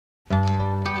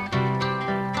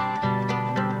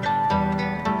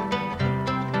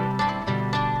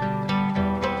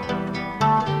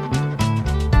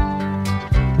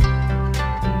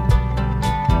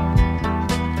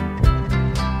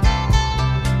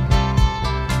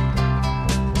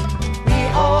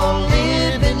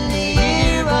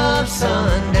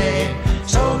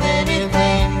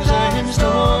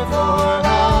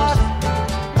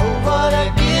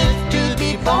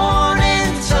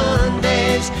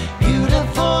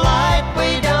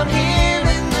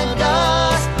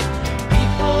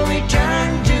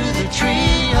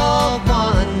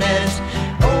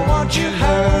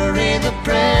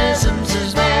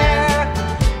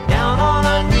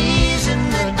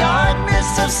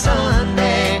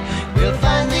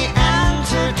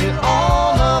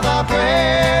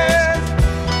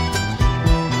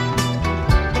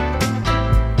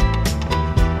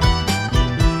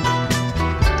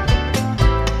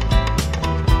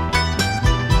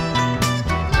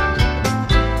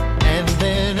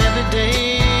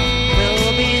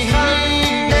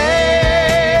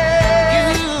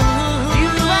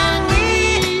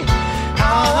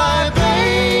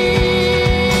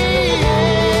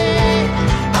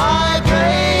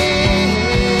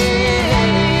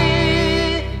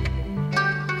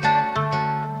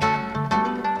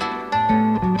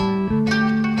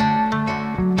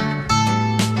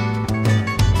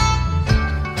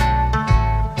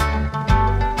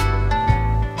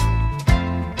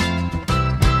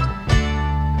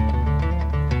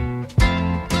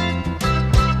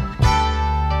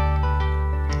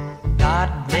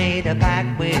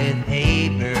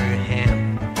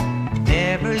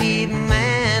never leave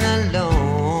man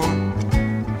alone.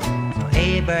 So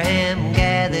Abraham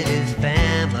gathered his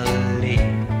family,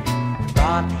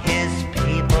 brought his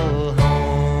people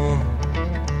home.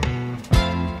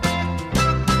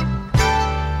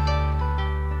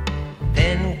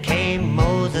 Then came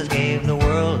Moses, gave the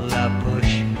world a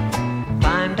push,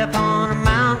 climbed up on a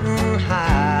mountain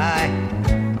high.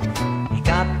 He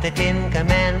got the 10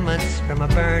 Commandments from a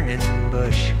burning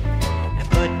bush and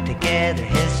put together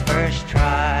his first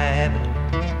tribe.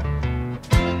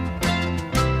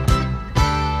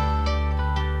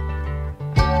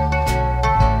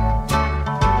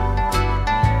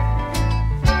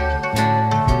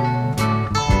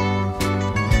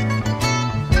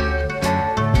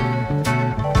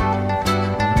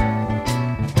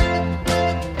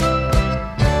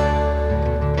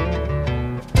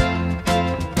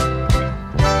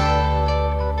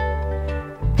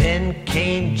 Then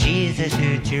came Jesus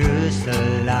to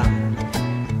Jerusalem,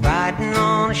 riding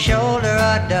on a shoulder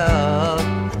a dove.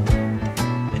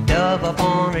 The dove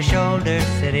upon his shoulder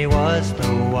said he was the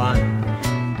one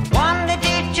to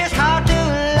teach us how to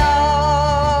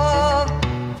love.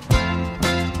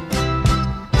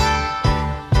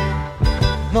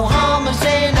 Muhammad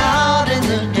stayed out in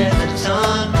the desert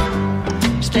sun,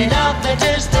 stayed out there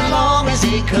just as long as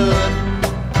he could.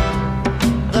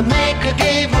 The Maker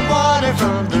gave him water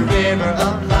from the river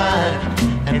of life,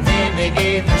 and then they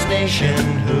gave this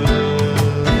nationhood.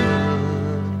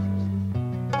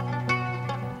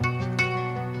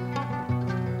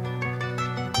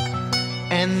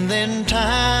 And then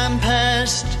time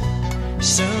passed,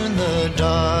 soon the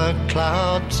dark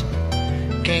clouds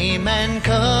came and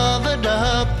covered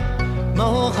up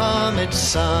Muhammad's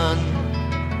son.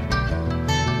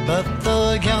 But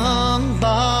the young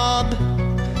Bob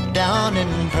down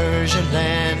in Persian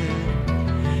land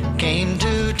came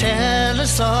to tell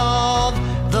us of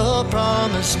the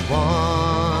promised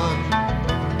one.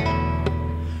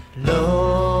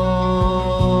 Lo,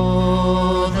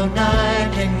 the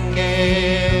nightingale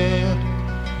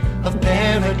of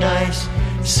paradise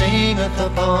singeth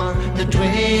upon the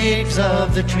twigs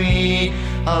of the tree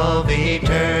of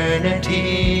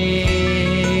eternity.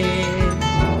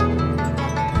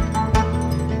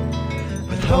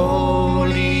 With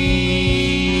holy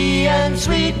and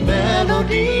sweet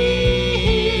melodies,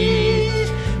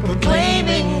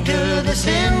 proclaiming to the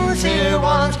sincere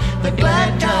ones the glad